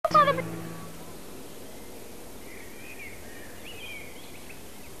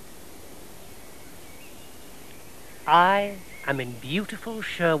I am in beautiful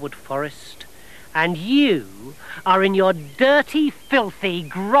Sherwood Forest, and you are in your dirty, filthy,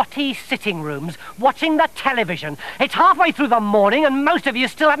 grotty sitting rooms watching the television. It's halfway through the morning and most of you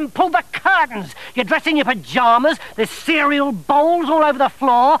still haven't pulled the curtains. You're dressed in your pyjamas, there's cereal bowls all over the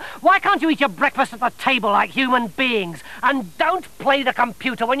floor. Why can't you eat your breakfast at the table like human beings? And don't play the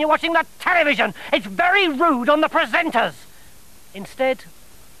computer when you're watching the television. It's very rude on the presenters. Instead,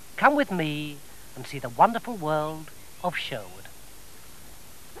 come with me and see the wonderful world of Sherwood.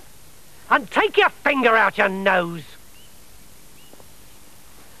 And take your finger out your nose.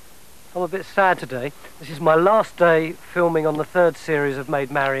 I'm a bit sad today. This is my last day filming on the third series of Maid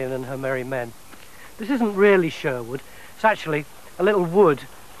Marian and Her Merry Men. This isn't really Sherwood. It's actually a little wood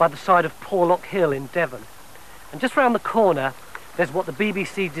by the side of Porlock Hill in Devon. And just round the corner, there's what the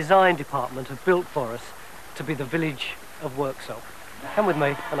BBC design department have built for us to be the village of Worksop. Come with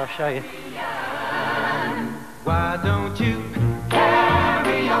me and I'll show you. Why don't you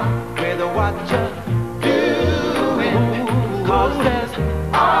carry on with what you're doing? 'Cause there's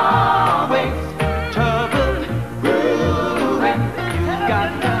always trouble brewing. You've got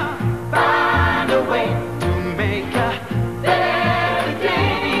to find a way to make a better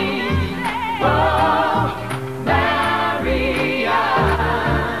day. Oh, Marian,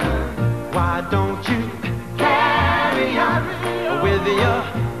 why don't you carry on with your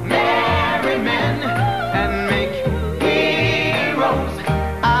merry men and make heroes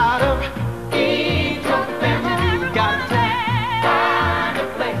out of each of them? You got to find a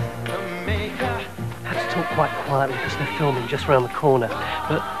place to make a... I have to talk quite quietly because they're filming just round the corner.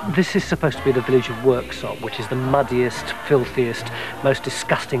 But this is supposed to be the village of Worksop, which is the muddiest, filthiest, most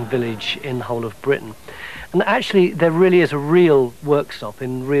disgusting village in the whole of Britain. And actually, there really is a real Worksop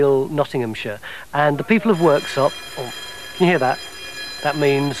in real Nottinghamshire. And the people of Worksop... Oh, can you hear that? That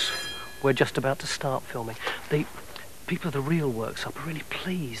means we're just about to start filming. The people of the real Worksop are really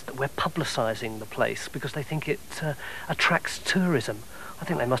pleased that we're publicising the place because they think it attracts tourism. I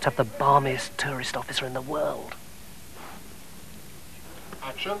think they must have the balmiest tourist officer in the world.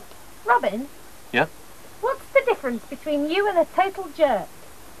 Action. Robin? Yeah? What's the difference between you and a total jerk?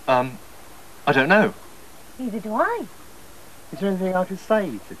 I don't know. Neither do I. Is there anything I could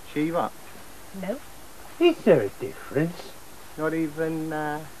say to cheer you up? No. Is there a difference? Not even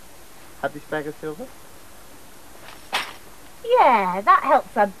have this bag of silver? Yeah, that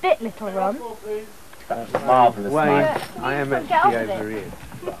helps a bit, little Ron. That's marvellous, mate. I am actually over here.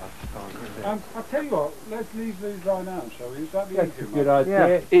 I'll tell you what, let's leave these line out, shall we? Is that the That's easier a good one? idea.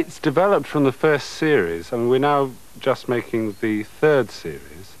 Yeah. It's developed from the first series. I mean, we're now just making the third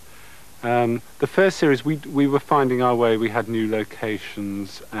series. The first series, we were finding our way. We had new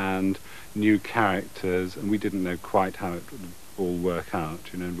locations and new characters, and we didn't know quite how it would all work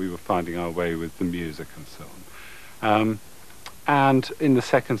out. You know, we were finding our way with the music and so on. And in the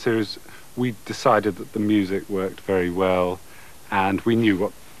second series, we decided that the music worked very well, and we knew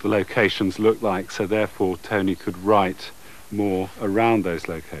what the locations looked like, so therefore Tony could write more around those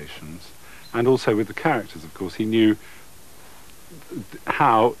locations. And also with the characters, of course, he knew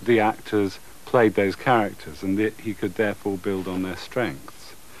how the actors played those characters, and he could therefore build on their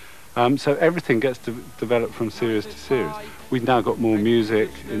strengths. So everything gets developed from series to series. We've now got more music.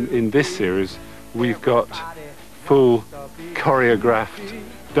 In this series, we've got full choreographed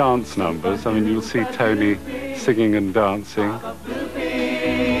dance numbers. I mean, you'll see Tony singing and dancing.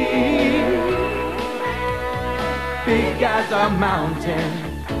 Big as a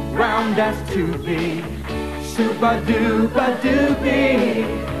mountain, round as to be, super duper doopy,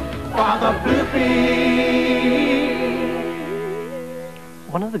 Father Bloopy.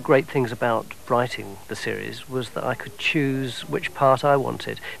 One of the great things about writing the series was that I could choose which part I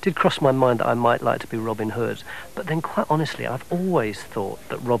wanted. It did cross my mind that I might like to be Robin Hood, but then quite honestly, I've always thought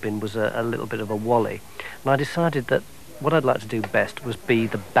that Robin was a little bit of a wally. And I decided that what I'd like to do best was be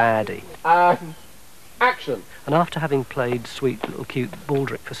the baddie. Action. And after having played sweet little cute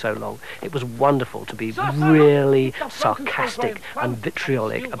Baldric for so long, it was wonderful to be really sarcastic and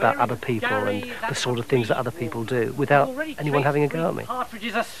vitriolic about other people and the sort of things that other people do without anyone having a go at me.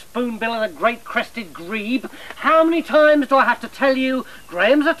 Partridges, a spoonbill and a great crested grebe. How many times do I have to tell you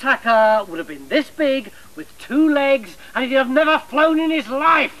Graham's attacker would have been this big with 2 legs and he'd have never flown in his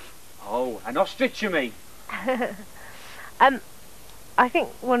life? Oh, an ostrich, you mean? I think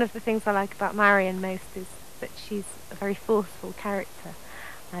one of the things I like about Marian most is that she's a very forceful character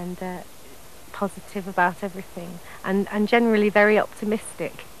and positive about everything and generally very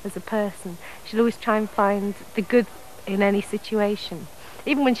optimistic as a person. She'll always try and find the good in any situation.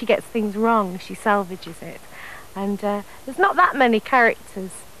 Even when she gets things wrong, she salvages it. And there's not that many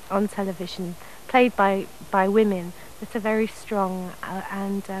characters on television played by women that are very strong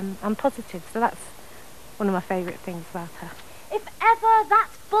and positive. So that's one of my favourite things about her. If ever that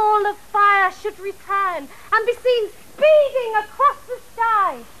ball of fire should return and be seen speeding across the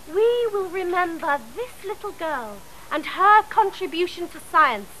sky, we will remember this little girl and her contribution to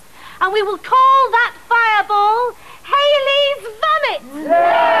science, and we will call that fireball Haley's Vomit!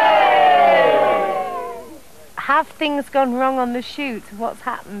 Yay! Have things gone wrong on the shoot? What's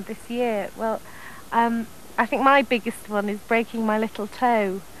happened this year? Well, I think my biggest one is breaking my little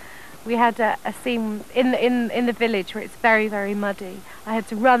toe. We had a scene in the village where it's very, very muddy. I had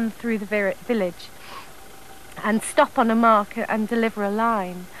to run through the village and stop on a mark and deliver a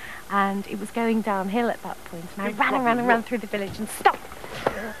line. And it was going downhill at that point. And I ran through the village and stopped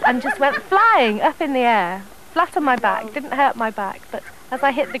and just went flying up in the air, flat on my back. Didn't hurt my back, but as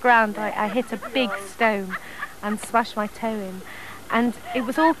I hit the ground, I hit a big stone and smashed my toe in. And it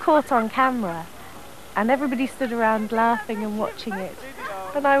was all caught on camera. And everybody stood around laughing and watching it.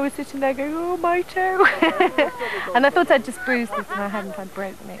 And I was sitting there going, oh, my toe. And I thought I'd just bruised it and I hadn't, I'd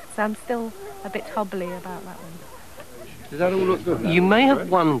broken it. So I'm still a bit hobbly about that one. Does that all look good now? You may have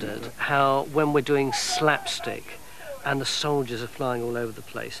wondered how, when we're doing slapstick and the soldiers are flying all over the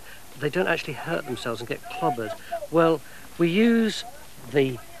place, they don't actually hurt themselves and get clobbered. Well, we use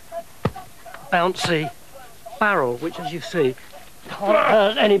the bouncy barrel, which, as you see, can't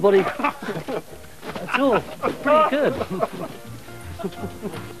hurt anybody at all. Pretty good.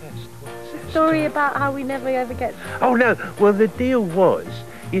 Story about how we never ever get... Oh, no. Well, the deal was,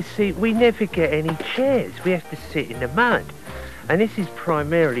 you see, we never get any chairs. We have to sit in the mud. And this is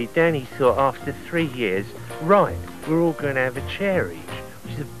primarily, Danny thought, after 3 years, right, we're all going to have a chair each,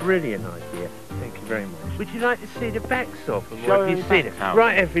 which is a brilliant idea. Thank you very much. Would you like to see the backs of them? Or have you seen it?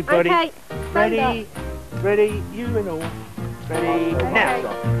 Right, everybody. Okay, ready? Ready? You and all. Ready? Now.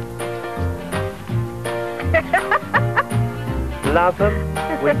 Love them?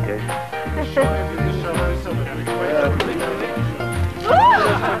 We do.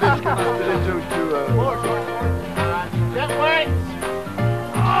 Get wet!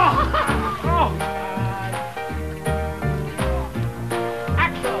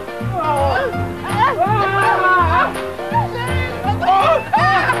 Action!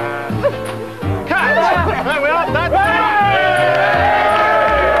 Cut! There we are, that's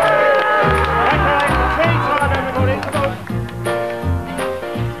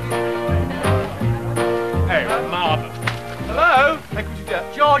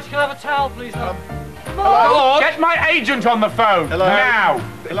George, can I have a towel, please? Hello? Get my agent on the phone. Hello? Now.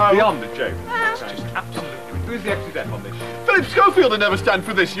 Hello? Beyond it, James. It's just absolutely... Who's the extra dep on this? Philip Schofield would never stand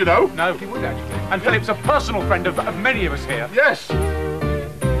for this, you know. No, he would actually. And Philip's a personal friend of many of us here. Yes.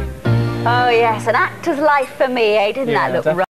 Oh, yes, an actor's life for me, eh? Didn't that look right?